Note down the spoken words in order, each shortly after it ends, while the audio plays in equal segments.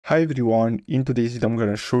Hi everyone, in today's video I'm going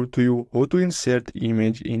to show to you how to insert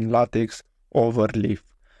image in Latex Overleaf.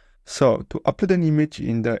 So to upload an image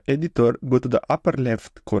in the editor, go to the upper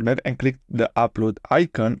left corner and click the upload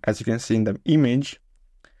icon as you can see in the image.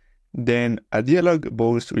 Then a dialog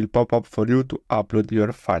box will pop up for you to upload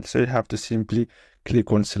your file. So you have to simply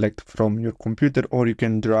click on select from your computer, or you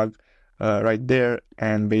can drag right there,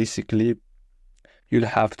 and basically you'll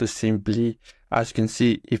have to simply, as you can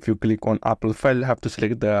see, if you click on upload file, you have to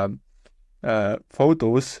select the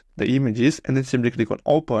photos, the images, and then simply click on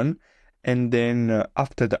open. And then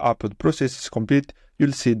after the upload process is complete,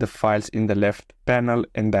 you'll see the files in the left panel,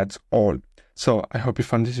 and that's all. So I hope you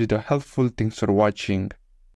found this video helpful. Thanks for watching.